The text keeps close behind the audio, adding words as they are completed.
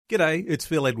G'day, it's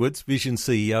Phil Edwards, Vision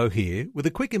CEO here, with a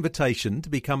quick invitation to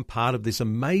become part of this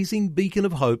amazing beacon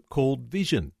of hope called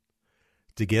Vision.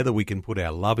 Together we can put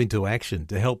our love into action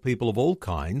to help people of all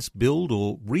kinds build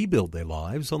or rebuild their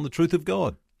lives on the truth of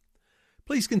God.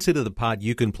 Please consider the part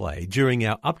you can play during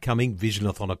our upcoming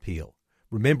Visionathon appeal,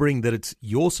 remembering that it's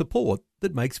your support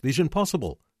that makes Vision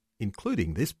possible,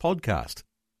 including this podcast.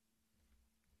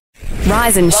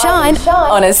 Rise and shine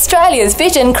on Australia's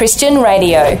Vision Christian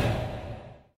Radio.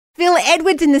 Phil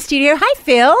Edwards in the studio. Hi,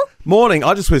 Phil. Morning.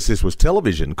 I just wish this was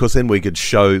television because then we could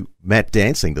show Matt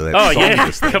dancing to that song. Oh, yeah.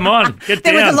 Come on. Get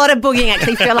there down. was a lot of boogieing,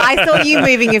 actually, Phil. I saw you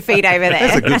moving your feet over there.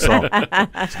 That's a good song.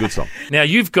 It's a good song. Now,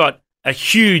 you've got a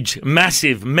huge,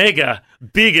 massive, mega,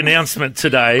 big announcement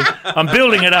today. I'm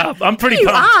building it up. I'm pretty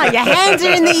pumped. Your hands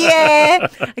are in the air.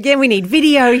 Again, we need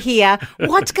video here.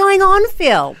 What's going on,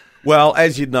 Phil? Well,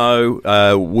 as you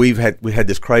know, we had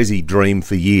this crazy dream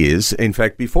for years. In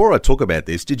fact, before I talk about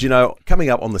this, did you know, coming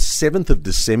up on the 7th of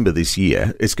December this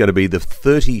year, it's going to be the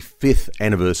 35th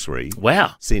anniversary.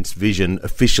 Wow. Since Vision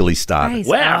officially started. Praise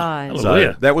Wow. God.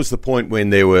 Hallelujah. So that was the point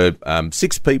when there were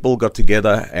 6 people got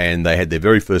together and they had their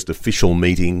very first official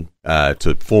meeting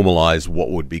to formalise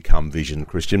what would become Vision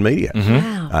Christian Media.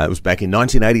 Mm-hmm. Wow. It was back in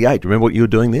 1988. Remember what you were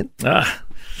doing then?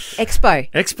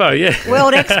 Expo, yeah.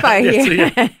 World Expo.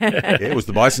 Yeah. Yeah, it was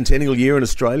the bicentennial year in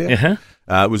Australia.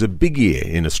 Uh-huh. It was a big year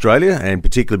in Australia, and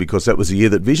particularly because that was the year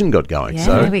that Vision got going. Yeah,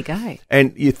 So, there we go.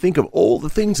 and you think of all the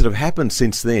things that have happened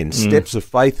since then, steps of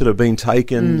faith that have been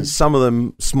taken, some of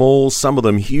them small, some of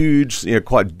them huge,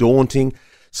 quite daunting.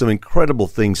 Some incredible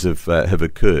things have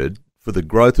occurred for the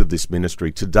growth of this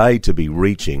ministry today to be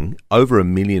reaching over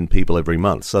 1 million people every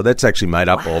month. So that's actually made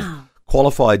up of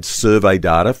qualified survey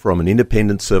data from an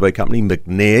independent survey company,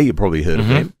 McNair, you've probably heard of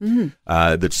them,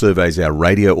 that surveys our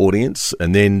radio audience,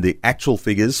 and then the actual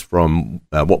figures from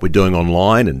what we're doing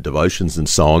online and devotions and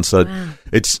so on. So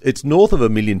it's north of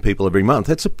 1 million people every month.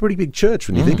 That's a pretty big church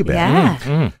when you think about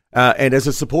it. And as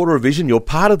a supporter of Vision, you're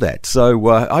part of that. So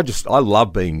I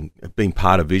love being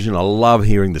part of Vision. I love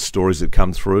hearing the stories that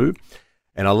come through.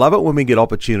 And I love it when we get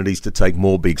opportunities to take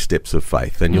more big steps of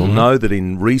faith. And you'll know that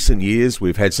in recent years,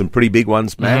 we've had some pretty big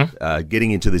ones, Matt.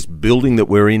 Getting into this building that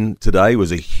we're in today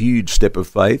was a huge step of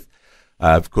faith.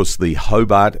 Of course, the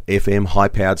Hobart FM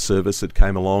high-powered service that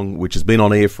came along, which has been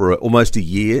on air for almost a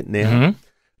year now,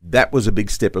 that was a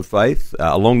big step of faith.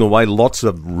 Along the way, lots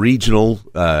of regional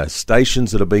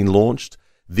stations that have been launched.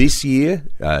 This year,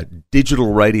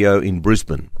 digital radio in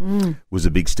Brisbane was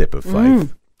a big step of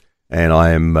faith. And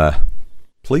I am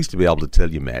pleased to be able to tell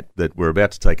you, Matt, that we're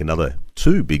about to take another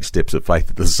 2 big steps of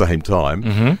faith at the same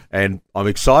time. And I'm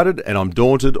excited and I'm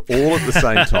daunted all at the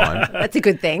same time. That's a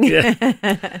good thing.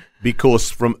 Because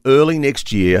from early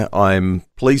next year, I'm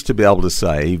pleased to be able to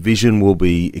say Vision will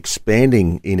be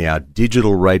expanding in our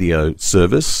digital radio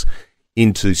service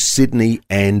into Sydney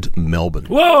and Melbourne.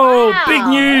 Whoa, big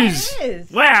news. That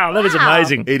is. Wow, that is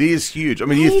amazing. It is huge. I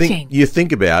mean, you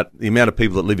think about the amount of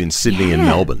people that live in Sydney and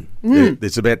Melbourne.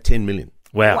 There's about 10 million.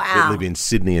 Wow. That live in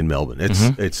Sydney and Melbourne.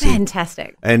 It's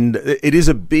Fantastic. and it is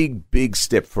a big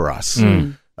step for us.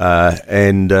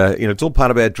 It's all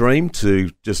part of our dream to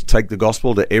just take the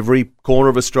gospel to every corner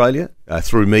of Australia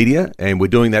through media, and we're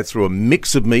doing that through a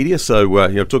mix of media. So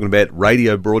talking about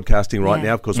radio broadcasting right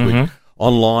now. Of course, we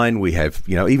online. We have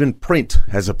even print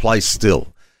has a place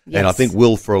still. Yes. And I think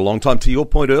will for a long time. To your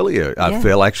point earlier,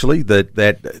 Phil, actually, that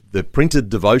the printed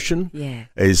devotion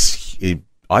is,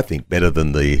 I think, better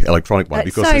than the electronic one.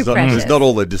 That's because so there's not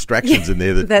all the distractions in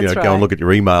there that That's go right. and look at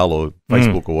your email or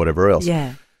Facebook or whatever else.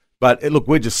 Yeah. But look,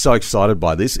 we're just so excited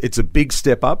by this. It's a big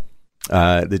step up.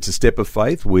 It's a step of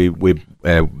faith.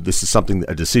 This is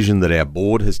a decision that our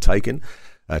board has taken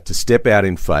to step out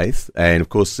in faith, and of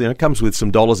course, it comes with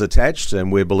some dollars attached,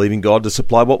 and we're believing God to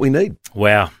supply what we need.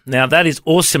 Wow. Now, that is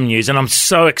awesome news, and I'm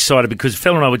so excited because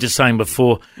Phil and I were just saying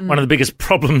before, one of the biggest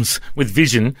problems with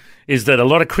Vision is that a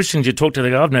lot of Christians you talk to,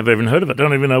 they go, I've never even heard of it,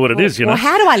 don't even know what it is, Well,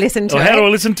 how do I listen to it? How do I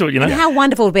listen to it, And how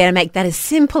wonderful to be able to make that as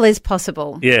simple as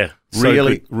possible. Yeah.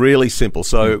 Really simple.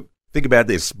 So think about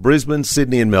this. Brisbane,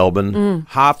 Sydney and Melbourne,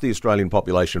 half the Australian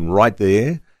population right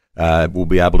there will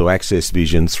be able to access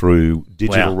Vision through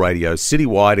digital radio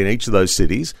citywide in each of those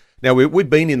cities. Now, we've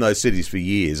been in those cities for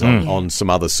years on some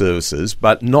other services,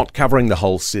 but not covering the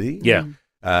whole city. Yeah.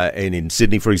 And in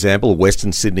Sydney, for example,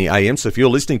 Western Sydney AM. So if you're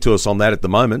listening to us on that at the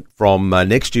moment, from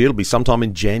next year, it'll be sometime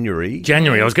in January.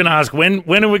 I was going to ask, when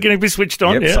are we going to be switched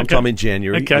on? Yep, sometime in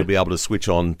January, you'll be able to switch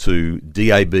on to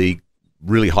DAB,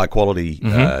 really high-quality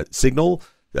signal,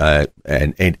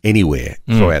 and anywhere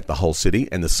throughout the whole city.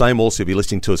 And the same also if you're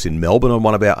listening to us in Melbourne on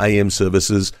one of our AM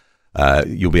services,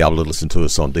 you'll be able to listen to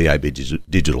us on DAB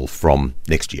Digital from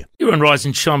next year. You're on Rise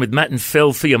and Shine with Matt and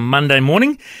Phil for your Monday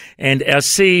morning. And our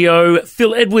CEO,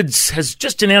 Phil Edwards, has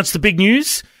just announced the big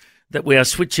news that we are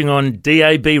switching on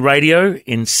DAB radio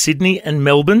in Sydney and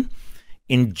Melbourne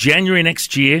in January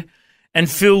next year. And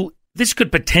Phil, this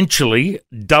could potentially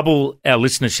double our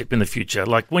listenership in the future.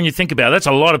 Like, when you think about it, that's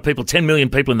a lot of people, 10 million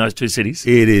people in those two cities.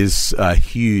 It is a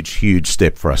huge, huge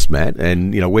step for us, Matt.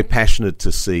 And, we're passionate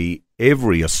to see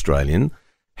every Australian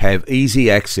have easy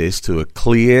access to a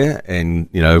clear and,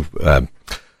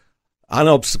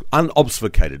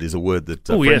 unobfuscated is a word that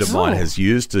a friend of mine has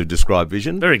used to describe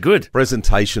Vision. Very good.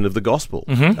 Presentation of the gospel.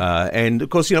 And, of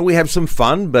course, we have some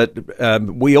fun, but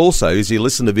we also, as you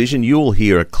listen to Vision, you'll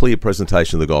hear a clear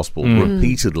presentation of the gospel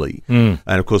repeatedly. And,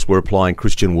 of course, we're applying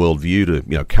Christian worldview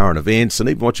to, current events and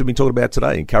even what you've been talking about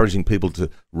today, encouraging people to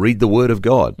read the Word of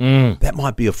God. That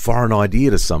might be a foreign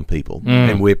idea to some people,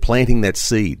 and we're planting that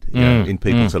seed in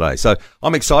people today. So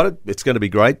I'm excited. It's going to be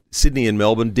great. Sydney and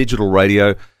Melbourne, digital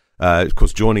radio. Of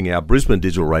course, joining our Brisbane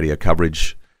digital radio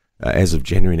coverage as of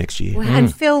January next year. Wow.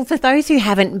 And Phil, for those who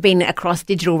haven't been across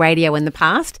digital radio in the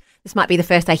past, this might be the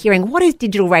first they're hearing. What is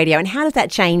digital radio and how does that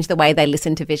change the way they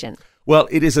listen to Vision? Well,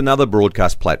 it is another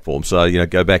broadcast platform. So,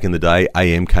 go back in the day,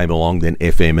 AM came along, then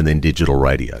FM, and then digital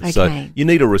radio. Okay. So you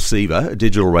need a receiver, a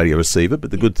digital radio receiver. But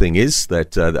the good thing is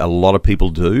that a lot of people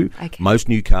do. Okay. Most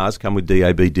new cars come with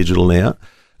DAB digital now.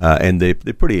 And they're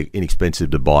pretty inexpensive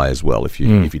to buy as well if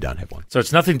you don't have one. So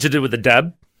it's nothing to do with the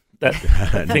DAB. That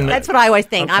thing That's what I always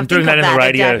think. I'm doing that in the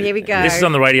radio. Here we go. This is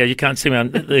on the radio. You can't see me.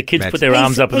 The kids put their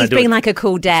arms up and they do it. He's being like a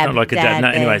cool dad. It's not like a dad. No,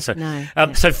 anyway,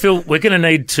 so Phil, we're going to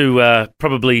need to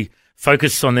probably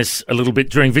focus on this a little bit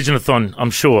during Visionathon,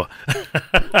 I'm sure.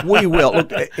 We will.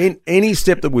 Look, in any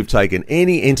step that we've taken,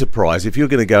 any enterprise, if you're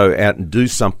going to go out and do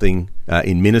something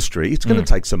in ministry, it's going to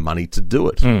take some money to do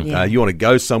it. You want to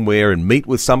go somewhere and meet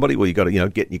with somebody, well, you've got to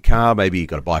get in your car, maybe you've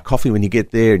got to buy a coffee when you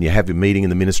get there and you have your meeting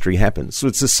and the ministry happens. So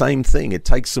it's the same thing. It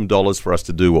takes some dollars for us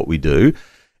to do what we do.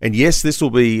 And yes, this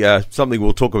will be something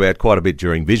we'll talk about quite a bit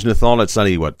during Visionathon. It's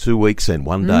only, 2 weeks and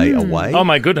 1 day away. Oh,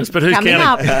 my goodness, but who's Coming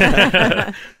counting?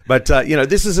 Up. But,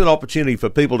 this is an opportunity for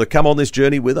people to come on this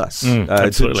journey with us,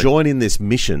 to join in this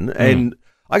mission. And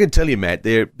I can tell you, Matt,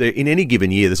 there in any given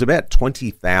year, there's about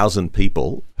 20,000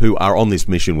 people who are on this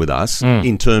mission with us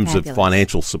in terms of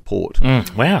financial support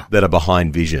that are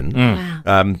behind Vision.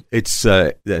 Wow. It's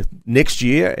next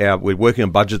year, we're working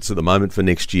on budgets at the moment for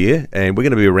next year, and we're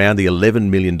going to be around the $11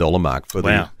 million mark for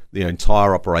the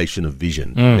entire operation of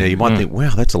Vision. Now, you might think,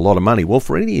 wow, that's a lot of money. Well,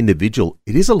 for any individual,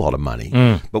 it is a lot of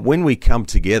money. But when we come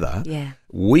together,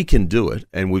 we can do it,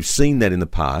 and we've seen that in the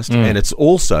past. And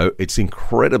it's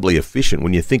incredibly efficient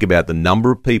when you think about the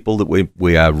number of people that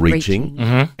we are reaching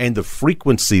and the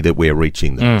frequency that we're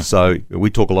reaching them. So we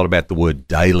talk a lot about the word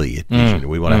daily at Vision.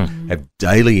 We want to have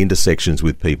daily intersections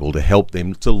with people to help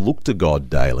them to look to God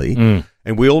daily.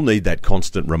 And we all need that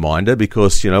constant reminder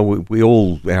because, we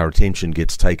all, our attention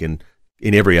gets taken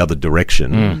in every other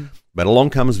direction. But along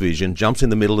comes Vision, jumps in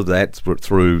the middle of that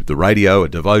through the radio, a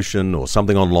devotion or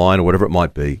something online or whatever it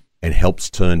might be, and helps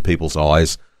turn people's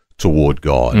eyes toward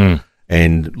God.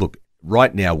 And look,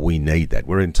 right now we need that.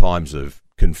 We're in times of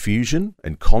confusion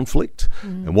and conflict,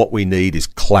 and what we need is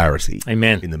clarity.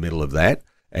 Amen. In the middle of that.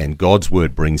 And God's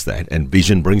word brings that, and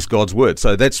Vision brings God's word.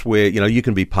 So that's where, you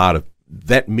can be part of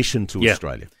that mission to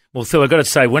Australia. Well, Phil, I've got to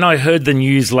say, when I heard the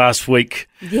news last week...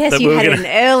 Yes, you had an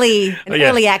early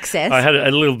access. I had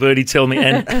a little birdie tell me,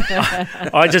 and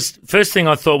first thing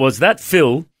I thought was, that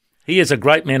Phil, he is a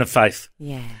great man of faith.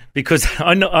 Yeah. Because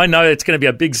I know it's going to be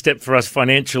a big step for us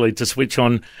financially to switch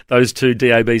on those two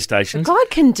DAB stations. God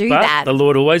can do that. The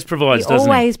Lord always provides, doesn't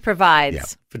he? Always provides. Yeah.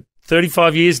 For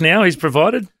 35 years now, he's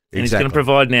provided. And he's going to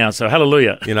provide now, so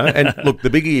hallelujah. And look, the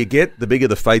bigger you get, the bigger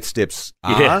the faith steps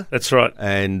are. Yeah, that's right.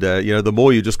 And, the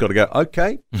more you just got to go,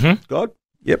 okay, God,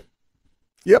 yep.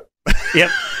 Yep.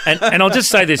 And I'll just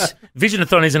say this,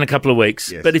 Visionathon is in a couple of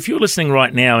weeks, but if you're listening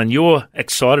right now and you're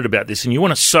excited about this and you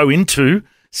want to sow into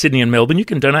Sydney and Melbourne, you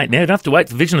can donate now. You don't have to wait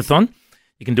for Visionathon.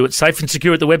 You can do it safe and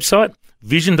secure at the website,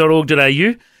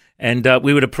 vision.org.au. And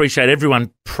we would appreciate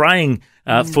everyone praying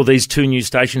for these two new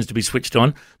stations to be switched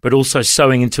on, but also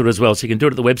sowing into it as well. So you can do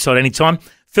it at the website anytime.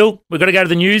 Phil, we've got to go to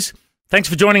the news. Thanks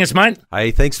for joining us, mate. Hey,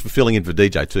 thanks for filling in for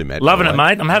DJ too, Matt. Loving it,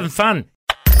 mate. I'm having fun.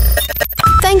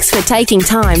 Thanks for taking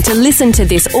time to listen to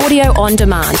this audio on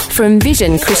demand from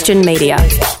Vision Christian Media.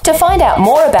 To find out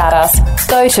more about us,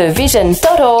 go to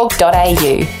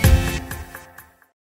vision.org.au.